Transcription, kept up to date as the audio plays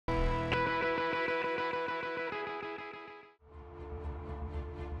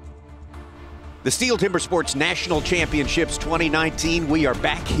The STIHL Timbersports National Championships 2019, we are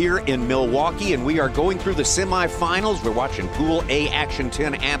back here in Milwaukee, and we are going through the semifinals. We're watching Pool A Action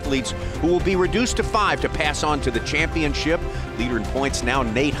 10 athletes who will be reduced to 5 to pass on to the championship. Leader in points now,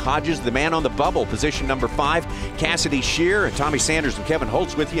 Nate Hodges, the man on the bubble, position number 5. Cassidy Shear and Tommy Sanders and Kevin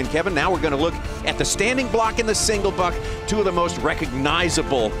Holtz with you. And Kevin, now we're going to look at the standing block and the single buck, two of the most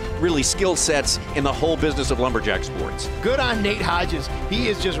recognizable, really, skill sets in the whole business of lumberjack sports. Good on Nate Hodges. He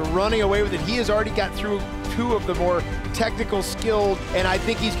is just running away with it. He has already got through 2 of the more technical, skilled, and I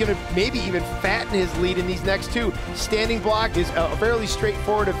think he's going to maybe even fatten his lead in these next 2. Standing block is a fairly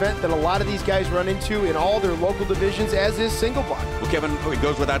straightforward event that a lot of these guys run into in all their local divisions, as is single block. Well, Kevin, it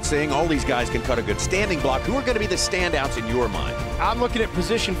goes without saying, all these guys can cut a good standing block. Who are going to be the standouts in your mind? I'm looking at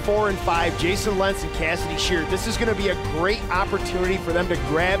position 4 and 5, Jason Lentz and Cassidy Shear. This is going to be a great opportunity for them to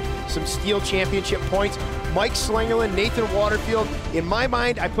grab some STIHL championship points. Mike Slingerland, Nathan Waterfield. In my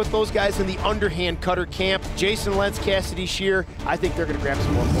mind, I put those guys in the underhand cutter camp. Jason Lentz, Cassidy Shear, I think they're going to grab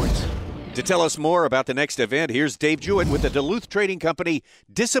some more points. To tell us more about the next event, here's Dave Jewett with the Duluth Trading Company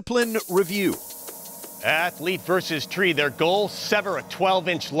Discipline Review. Athlete versus tree. Their goal, sever a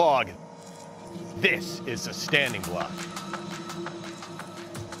 12-inch log. This is a standing block.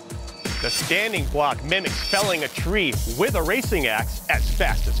 The standing block mimics felling a tree with a racing axe as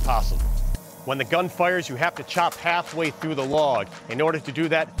fast as possible. When the gun fires, you have to chop halfway through the log. In order to do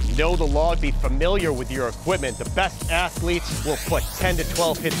that, know the log, be familiar with your equipment. The best athletes will put 10 to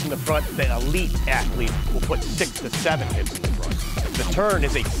 12 hits in the front. The elite athlete will put 6 to 7 hits in the front. The turn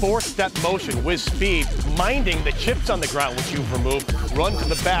is a 4-step motion with speed, minding the chips on the ground which you've removed. Run to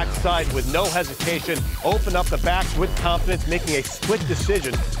the back side with no hesitation. Open up the back with confidence, making a split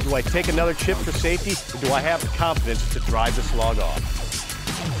decision. Do I take another chip for safety, or do I have the confidence to drive this log off?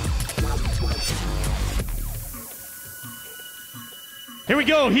 Here we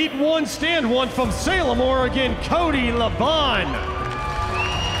go, heat 1, stand 1 from Salem, Oregon, Cody Laban.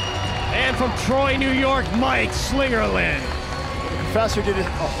 And from Troy, New York, Mike Slingerland. Professor did a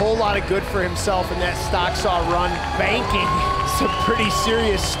whole lot of good for himself in that stock saw run, banking some pretty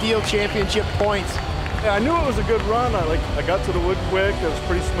serious STIHL championship points. Yeah, I knew it was a good run. I got to the wood quick. It was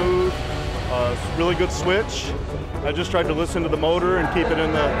pretty smooth. Really good switch. I just tried to listen to the motor and keep it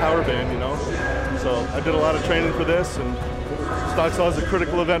in the power band, you know. So I did a lot of training for this, and stock saw is a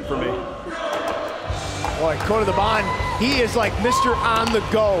critical event for me. Boy, Cody Laban, he is like Mr. On the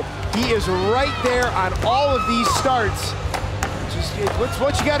go. He is right there on all of these starts. Just what's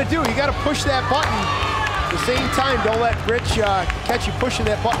what you got to do? You got to push that button. At the same time, don't let Rich catch you pushing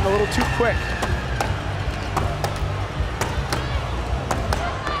that button a little too quick.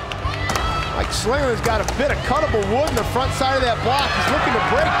 Mike Slingerland's got a bit of cuttable wood in the front side of that block. He's looking to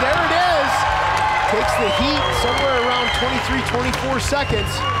break. There it is. Takes the heat somewhere around 23, 24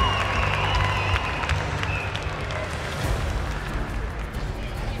 seconds.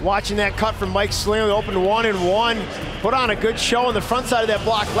 Watching that cut from Mike Slingerland, opened 1 and 1. Put on a good show on the front side of that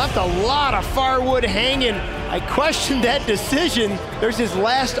block. Left a lot of firewood hanging. I questioned that decision. There's his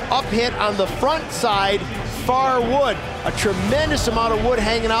last up hit on the front side, far wood. A tremendous amount of wood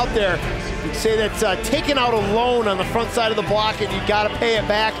hanging out there. You'd say that's taking out a loan on the front side of the block, and you got to pay it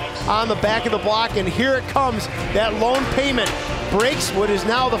back on the back of the block. And here it comes, that loan payment breaks what is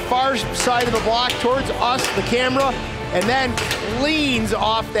now the far side of the block towards us, the camera, and then leans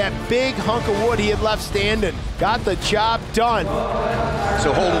off that big hunk of wood he had left standing. Got the job done.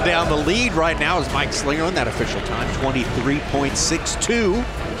 So holding down the lead right now is Mike Slingerland, that official time, 23.62.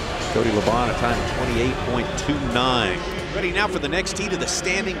 Cody Laban, a time of 28.29. Ready now for the next heat of the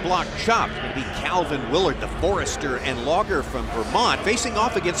standing block chop. It's going to be Calvin Willard, the forester and logger from Vermont, facing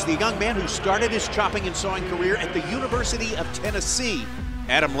off against the young man who started his chopping and sawing career at the University of Tennessee,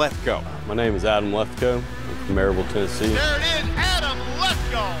 Adam Lethko. My name is Adam Lethko. I'm from Maryville, Tennessee. There it is, Adam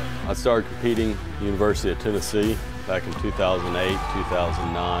Lethko. I started competing at the University of Tennessee back in 2008,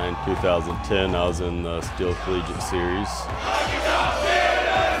 2009, 2010. I was in the STIHL Collegiate Series.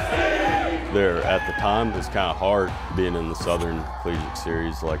 There at the time, it was kind of hard being in the Southern Collegiate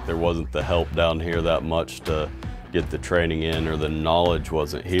Series. Like, there wasn't the help down here that much to get the training in, or the knowledge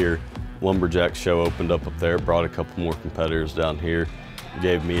wasn't here. Lumberjack show opened up there, brought a couple more competitors down here,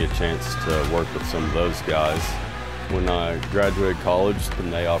 gave me a chance to work with some of those guys. When I graduated college, then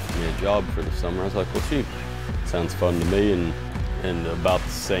they offered me a job for the summer. I was like, well, shoot, sounds fun to me. And about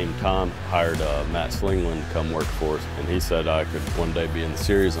the same time, hired Matt Slingerland to come work for us. And he said I could one day be in the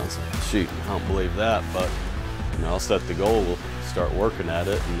series. And I was like, shoot, I don't believe that, but you know, I'll set the goal, we'll start working at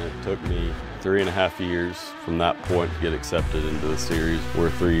it. And it took me 3.5 years from that point to get accepted into the series. We're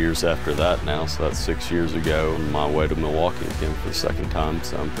 3 years after that now, so that's 6 years ago. On my way to Milwaukee again for the second time,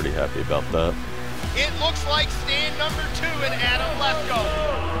 so I'm pretty happy about that. It looks like stand number 2 in Adam Lefkoe.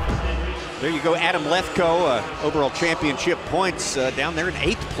 There you go, Adam Lefkoe, overall championship points down there in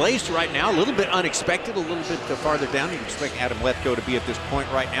 8th place right now. A little bit unexpected, a little bit farther down. You'd expect Adam Lefkoe to be at this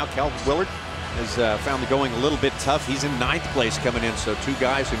point right now. Calvin Willard has found the going a little bit tough. He's in 9th place coming in, so 2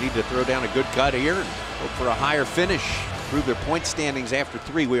 guys who need to throw down a good cut here and hope for a higher finish. Improve their point standings after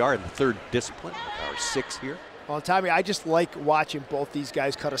 3. We are in the 3rd discipline, our 6 here. Well, Tommy, I just like watching both these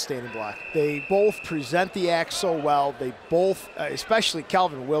guys cut a standing block. They both present the act so well. They both, especially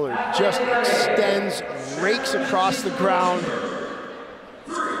Calvin Willard, just extends, rakes across the ground.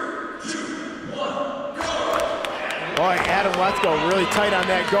 Boy, Adam Lefkoe really tight on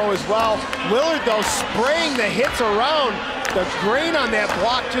that go as well. Willard, though, spraying the hits around. The grain on that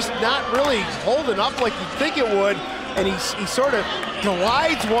block just not really holding up like you'd think it would. And he sort of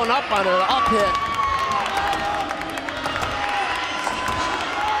glides one up on an up hit.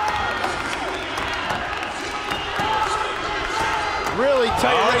 Really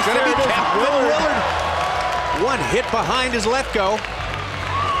tight race there. Willard. One hit behind his Lefkoe.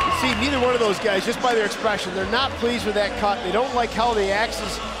 You see, neither one of those guys, just by their expression, they're not pleased with that cut. They don't like how the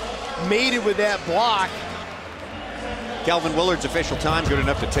axes mated with that block. Calvin Willard's official time good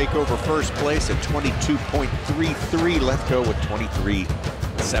enough to take over 1st place at 22.33. Lefkoe with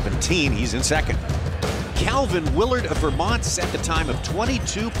 23.17. He's in 2nd. Calvin Willard of Vermont set the time of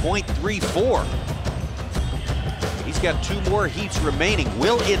 22.34. He's got 2 more heats remaining.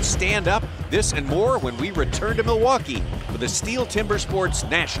 Will it stand up? This and more when we return to Milwaukee for the STIHL Timbersports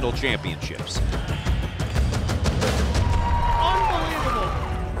National Championships.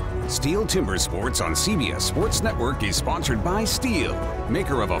 STIHL Timbersports on CBS Sports Network is sponsored by STIHL,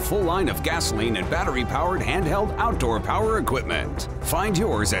 maker of a full line of gasoline and battery-powered handheld outdoor power equipment. Find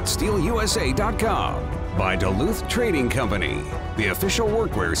yours at STIHLUSA.com. By Duluth Trading Company, the official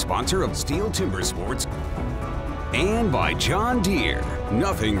workwear sponsor of STIHL Timbersports. And by John Deere.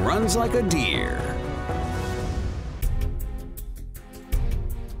 Nothing runs like a deer.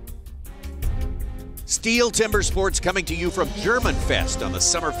 STIHL Timbersports coming to you from Germanfest on the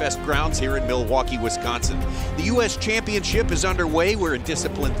Summerfest grounds here in Milwaukee, Wisconsin. The U.S. Championship is underway. We're in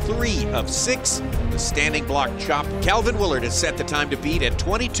discipline 3 of 6. The standing block chop. Calvin Willard has set the time to beat at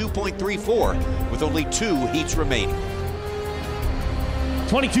 22.34 with only 2 heats remaining.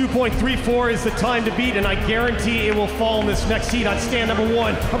 22.34 is the time to beat, and I guarantee it will fall in this next heat on stand number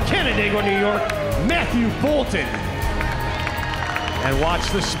 1 from Canandaigua, New York, Matthew Bolton. And watch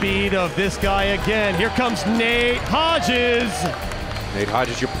the speed of this guy again. Here comes Nate Hodges. Nate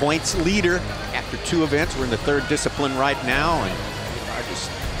Hodges, your points leader after 2 events. We're in the 3rd discipline right now, and Hodges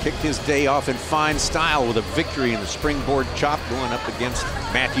kicked his day off in fine style with a victory in the springboard chop going up against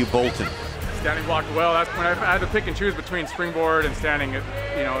Matthew Bolton. Standing blocked well. That's when I had to pick and choose between springboard and standing,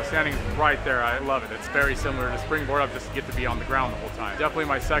 standing right there. I love it. It's very similar to springboard. I just get to be on the ground the whole time. Definitely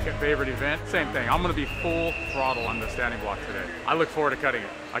my 2nd favorite event. Same thing. I'm going to be full throttle on the standing block today. I look forward to cutting it.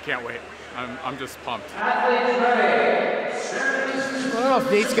 I can't wait. I'm just pumped. I don't know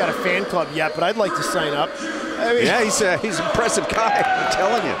if Nate's got a fan club yet, but I'd like to sign up. I mean, yeah, he's an impressive guy, I'm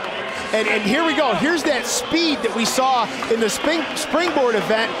telling you. And here we go. Here's that speed that we saw in the springboard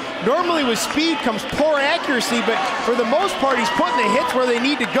event. Normally with speed comes poor accuracy, but for the most part, he's putting the hits where they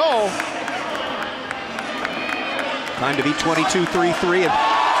need to go. Time to beat 22.33, and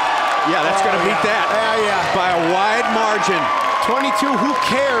yeah, that's going to beat that by a wide margin. 22, who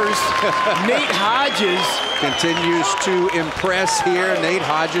cares? Nate Hodges continues to impress here. Nate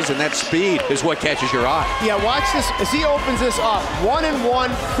Hodges, and that speed is what catches your eye. Yeah, watch this as he opens this up. 1-1,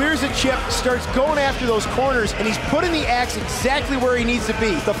 clears a chip, starts going after those corners, and he's putting the axe exactly where he needs to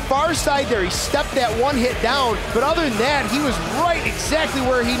be. The far side there, he stepped that 1 hit down, but other than that, he was right exactly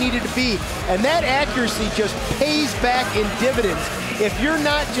where he needed to be. And that accuracy just pays back in dividends. If you're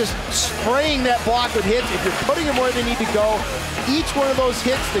not just spraying that block with hits, if you're putting them where they need to go, each one of those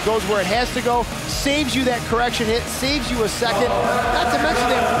hits that goes where it has to go saves you that correction hit, saves you a 2nd, not to mention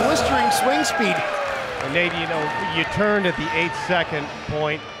that blistering swing speed. And Nate, you turned at the 8-second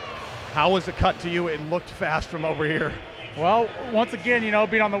point. How was the cut to you? It looked fast from over here. Well, once again,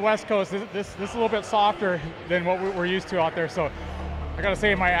 being on the West Coast, this is a little bit softer than what we're used to out there. So I got to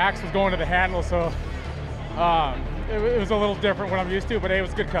say my axe was going to the handle, so it was a little different what I'm used to, but hey, it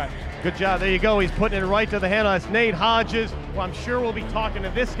was a good cut. Good job. There you go. He's putting it right to the handle. That's Nate Hodges. Well, I'm sure we'll be talking to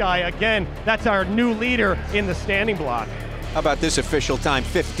this guy again. That's our new leader in the standing block. How about this official time?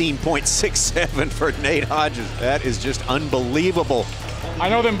 15.67 for Nate Hodges. That is just unbelievable. I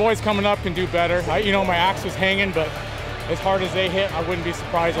know them boys coming up can do better. My axe was hanging, but as hard as they hit, I wouldn't be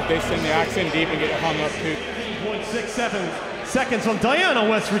surprised if they send the axe in deep and get hung up too. 15.67. Seconds from Diana,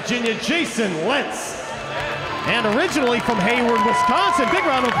 West Virginia, Jason Lentz. And originally from Hayward, Wisconsin, big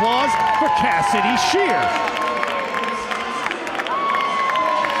round of applause for Cassidy Shear.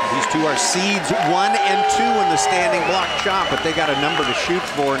 These two are seeds 1 and 2 in the standing block chop, but they got a number to shoot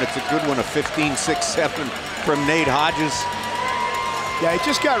for, and it's a good one, a 15-6-7 from Nate Hodges. Yeah, it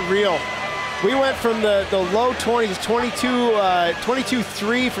just got real. We went from the low 20s,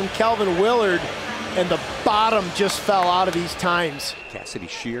 22-3 from Calvin Willard, and the bottom just fell out of these times. Cassidy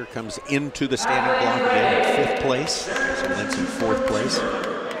Shear comes into the standing block again in 5th place. So Lentz in 4th place.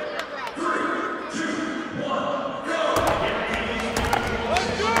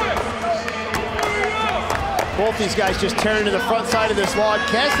 Both these guys just tearing to the front side of this log.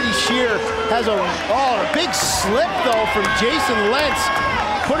 Cassidy Shear has a big slip though from Jason Lentz.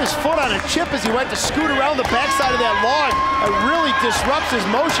 Put his foot on a chip as he went to scoot around the backside of that log. It really disrupts his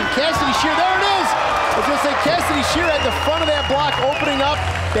motion. Cassidy Shear, there it is! I was gonna say Cassidy Shear at the front of that block, opening up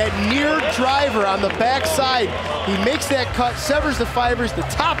that near driver on the backside. He makes that cut, severs the fibers, the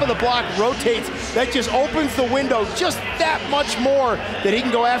top of the block rotates. That just opens the window just that much more that he can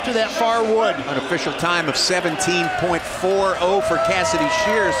go after that far wood. An official time of 17.40 for Cassidy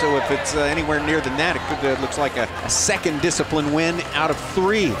Shear, so if it's anywhere near than that, it could looks like a second discipline win out of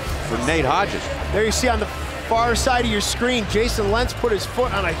 3 for Nate Hodges. There you see on the far side of your screen, Jason Lentz put his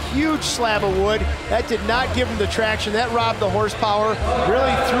foot on a huge slab of wood. That did not give him the traction. That robbed the horsepower,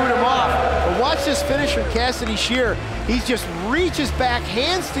 really threw him off. But watch this finish from Cassidy Shear. He just reaches back,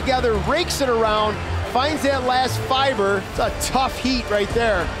 hands together, rakes it around, finds that last fiber. It's a tough heat right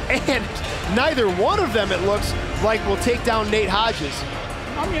there. And neither one of them, it looks like, will take down Nate Hodges.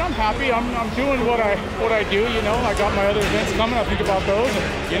 I mean, I'm happy. I'm doing what I do. You know, I got my other events coming. I think about those.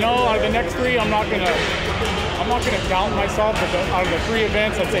 And, you know, out of the next 3, I'm not gonna count myself. But out of the 3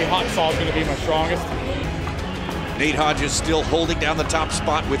 events, I'd say hot saw is gonna be my strongest. Nate Hodges still holding down the top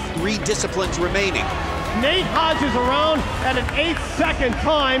spot with 3 disciplines remaining. Nate Hodges around at an 8-second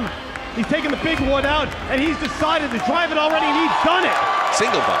time. He's taking the big wood out, and he's decided to drive it already, and he's done it.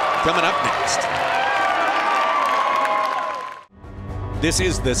 Single buck coming up next. This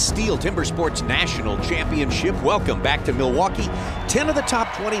is the STIHL Timbersports National Championship. Welcome back to Milwaukee. 10 of the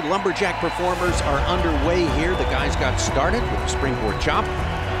top 20 Lumberjack performers are underway here. The guys got started with the springboard chop.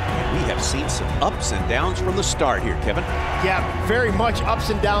 And we have seen some ups and downs from the start here, Kevin. Yeah, very much ups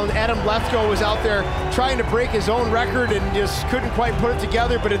and downs. Adam Lethko was out there trying to break his own record and just couldn't quite put it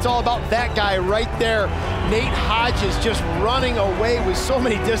together, but it's all about that guy right there. Nate Hodges just running away with so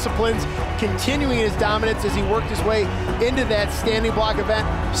many disciplines, continuing his dominance as he worked his way into that standing block event.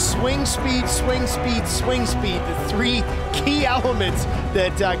 Swing speed, swing speed, swing speed, the 3 key elements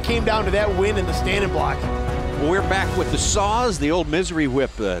that came down to that win in the standing block. Well, we're back with the saws. The old misery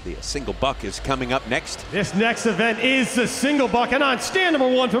whip, the single buck is coming up next. This next event is the single buck, and on stand number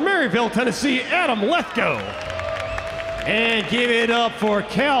 1 from Maryville, Tennessee, Adam Lethko. And give it up for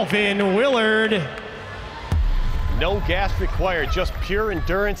Calvin Willard. No gas required, just pure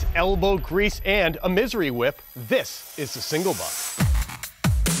endurance, elbow grease, and a misery whip. This is the single buck.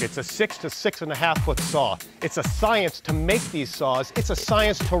 It's a 6 to 6.5 foot saw. It's a science to make these saws. It's a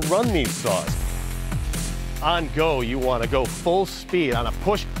science to run these saws. On go, you want to go full speed on a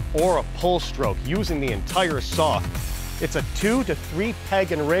push or a pull stroke using the entire saw. It's a 2 to 3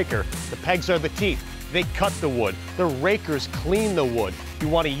 peg and raker. The pegs are the teeth. They cut the wood. The rakers clean the wood. You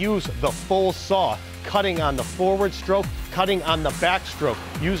want to use the full saw, cutting on the forward stroke, cutting on the back stroke,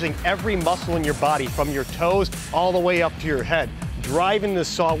 using every muscle in your body from your toes all the way up to your head, driving the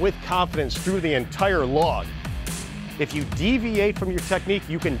saw with confidence through the entire log. If you deviate from your technique,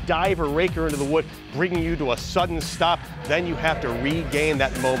 you can dive a raker into the wood, bringing you to a sudden stop. Then you have to regain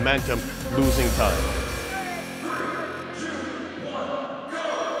that momentum, losing time.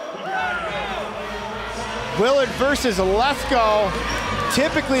 Willard versus Lethko.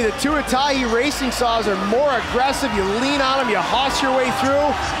 Typically, the Tuatahi racing saws are more aggressive. You lean on them, you hoss your way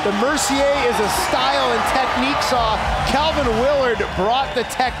through. The Mercier is a style and technique saw. Calvin Willard brought the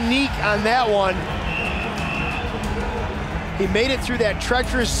technique on that one. He made it through that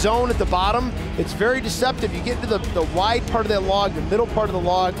treacherous zone at the bottom. It's very deceptive. You get into the wide part of that log, the middle part of the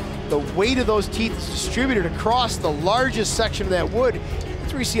log, the weight of those teeth is distributed across the largest section of that wood.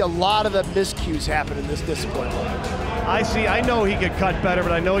 That's where you see a lot of the miscues happen in this discipline. I know he could cut better,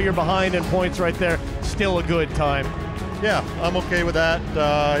 but I know you're behind in points right there. Still a good time. Yeah, I'm okay with that.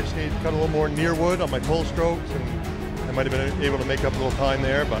 I just need to cut a little more near wood on my pull strokes, and I might have been able to make up a little time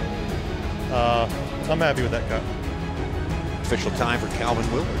there, but I'm happy with that cut. Official time for Calvin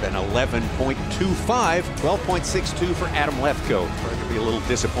Willard, an 11.25, 12.62 for Adam Lethko. Trying to be a little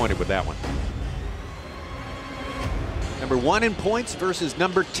disappointed with that one. Number 1 in points versus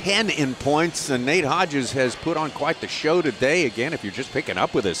number 10 in points. And Nate Hodges has put on quite the show today. Again, if you're just picking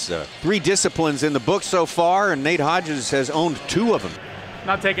up with us, 3 disciplines in the book so far, and Nate Hodges has owned 2 of them.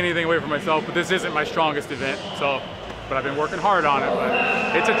 Not taking anything away from myself, but this isn't my strongest event, but I've been working hard on it,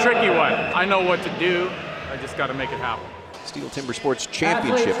 but it's a tricky one. I know what to do, I just got to make it happen. STIHL Timbersports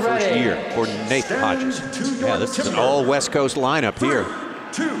Championship first year for Nate Hodges. Yeah, this is an all West Coast lineup here.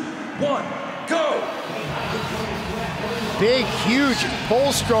 3, 2, 1, go! Big, huge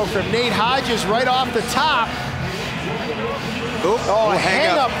pull stroke from Nate Hodges right off the top. Oh, a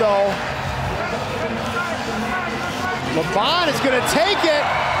hang up though. LeBon is going to take it.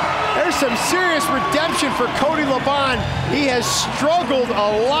 There's some serious redemption for Cody LeBon. He has struggled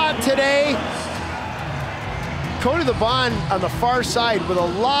a lot today. Cody LeBon on the far side with a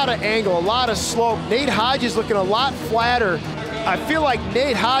lot of angle, a lot of slope. Nate Hodges looking a lot flatter. I feel like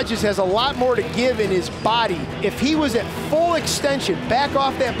Nate Hodges has a lot more to give in his body. If he was at full extension, back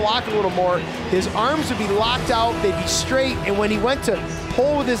off that block a little more, his arms would be locked out, they'd be straight, and when he went to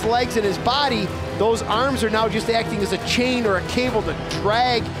pull with his legs and his body, those arms are now just acting as a chain or a cable to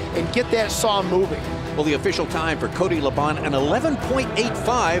drag and get that saw moving. Well, the official time for Cody LeBon, an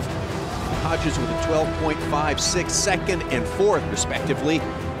 11.85. Hodges with a 12.56, second and fourth, respectively.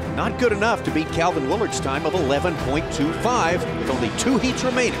 Not good enough to beat Calvin Willard's time of 11.25 with only 2 heats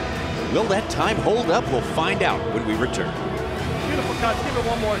remaining. Will that time hold up? We'll find out when we return. Beautiful cut. Give it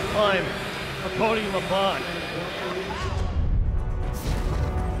one more time for Cody LeBon.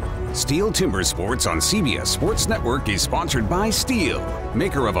 STIHL Timbersports on CBS Sports Network is sponsored by STIHL,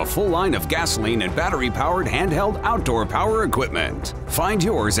 maker of a full line of gasoline and battery-powered handheld outdoor power equipment. Find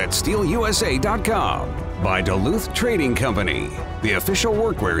yours at STIHLUSA.com. By Duluth Trading Company, the official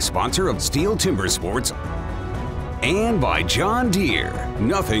workwear sponsor of STIHL Timbersports. And by John Deere,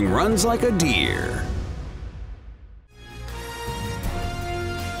 nothing runs like a deer.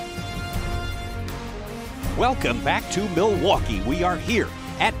 Welcome back to Milwaukee. We are here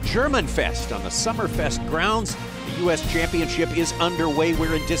at Germanfest on the Summerfest grounds. The U.S. Championship is underway.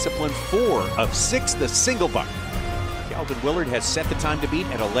 We're in discipline 4 of 6, the single buck. Calvin Willard has set the time to beat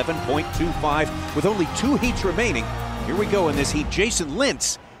at 11.25 with only 2 heats remaining. Here we go in this heat. Jason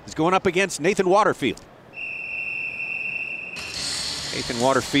Lentz is going up against Nathan Waterfield. Nathan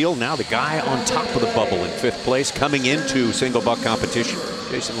Waterfield, now the guy on top of the bubble in 5th place, coming into single buck competition.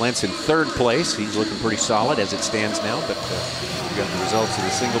 Jason Lentz in 3rd place. He's looking pretty solid as it stands now, but we've got the results of the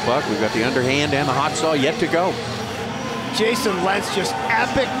single buck. We've got the underhand and the hot saw yet to go. Jason Lentz just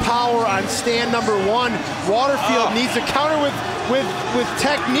epic power on stand number 1. Waterfield needs to counter with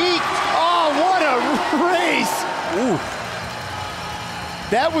technique. Oh, what a race! Ooh.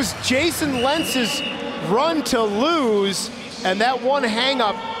 That was Jason Lentz's run to lose, and that one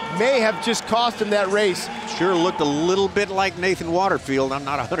hang-up may have just cost him that race. Sure looked a little bit like Nathan Waterfield. I'm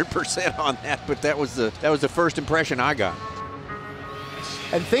not 100% on that, but that was the first impression I got.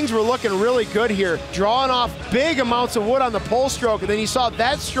 And things were looking really good here. Drawing off big amounts of wood on the pull stroke, and then you saw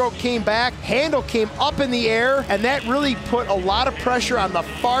that stroke came back, handle came up in the air, and that really put a lot of pressure on the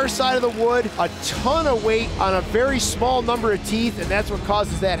far side of the wood, a ton of weight on a very small number of teeth, and that's what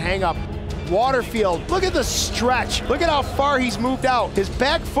causes that hang up. Waterfield, look at the stretch. Look at how far he's moved out. His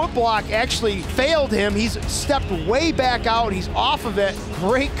back foot block actually failed him. He's stepped way back out. He's off of it.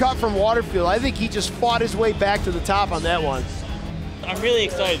 Great cut from Waterfield. I think he just fought his way back to the top on that one. I'm really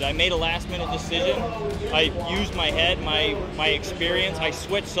excited. I made a last-minute decision. I used my head, my experience. I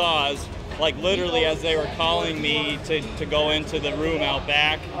switched saws, like literally as they were calling me to go into the room out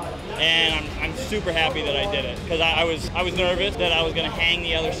back. And I'm super happy that I did it, because I was nervous that I was going to hang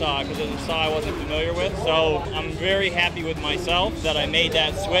the other saw, because it was a saw I wasn't familiar with. So I'm very happy with myself that I made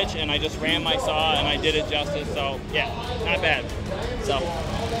that switch, and I just ran my saw and I did it justice. So yeah, not bad. So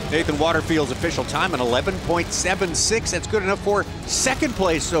Nathan Waterfield's official time, an 11.76. That's good enough for 2nd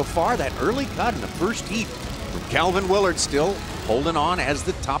place so far. That early cut in the first heat from Calvin Willard, still holding on as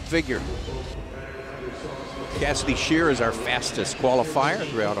the top figure. Cassidy Shear is our fastest qualifier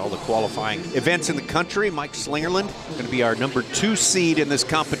throughout all the qualifying events in the country. Mike Slingerland going to be our number 2 seed in this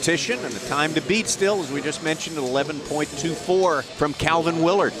competition, and the time to beat still, as we just mentioned, 11.24 from Calvin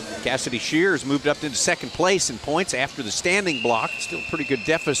Willard. Cassidy Shear has moved up into 2nd place in points after the standing block. Still a pretty good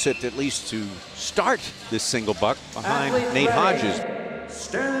deficit, at least to start this single buck, behind Nate Hodges.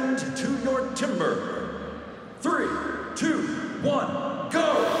 Stand to your timber. 3, 2, 1,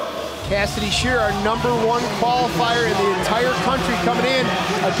 go! Cassidy Shear, our number 1 qualifier in the entire country, coming in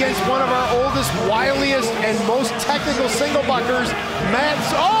against one of our oldest, wiliest, and most technical single buckers, Mike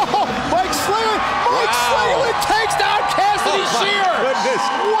Slingerland! Mike Slingerland takes down Cassidy Shear! Goodness.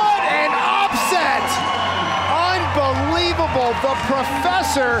 What an upset! Unbelievable! the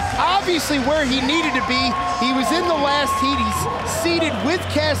professor, obviously where he needed to be. He was in the last heat. He's seated with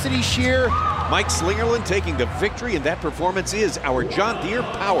Cassidy Shear. Mike Slingerland taking the victory, and that performance is our John Deere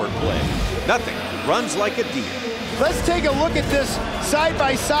power play. Nothing runs like a deer. Let's take a look at this side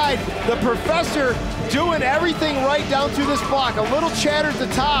by side. The professor doing everything right down through this block. A little chatter at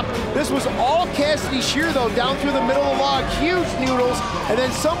the top. This was all Cassidy Shear, though, down through the middle of the log. Huge noodles. And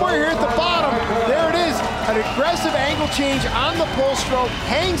then somewhere here at the bottom, there it is. An aggressive angle change on the pull stroke.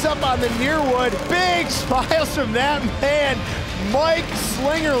 Hangs up on the near wood. Big smiles from that man, Mike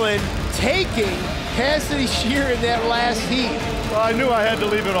Slingerland, taking Cassidy Shear in that last heat. Well, I knew I had to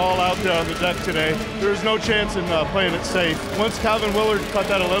leave it all out there on the deck today. There was no chance in playing it safe. Once Calvin Willard cut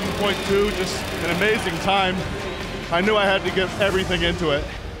that 11.2, just an amazing time, I knew I had to get everything into it.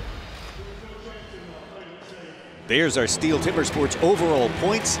 There's our STIHL Timbersports overall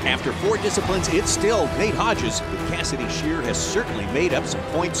points. After 4 disciplines, it's still Nate Hodges with Cassidy Shear has certainly made up some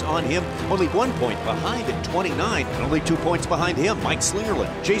points on him. Only 1 point behind at 29, and only 2 points behind him, Mike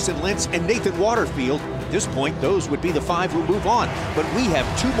Slingerland, Jason Lentz, and Nathan Waterfield. At this point, those would be the 5 who move on. But we have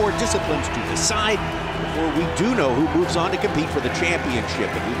 2 more disciplines to decide before we do know who moves on to compete for the championship.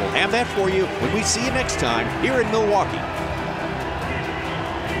 And we will have that for you when we see you next time here in Milwaukee.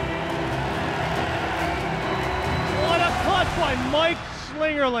 By Mike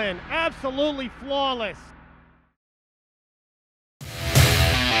Slingerland, absolutely flawless.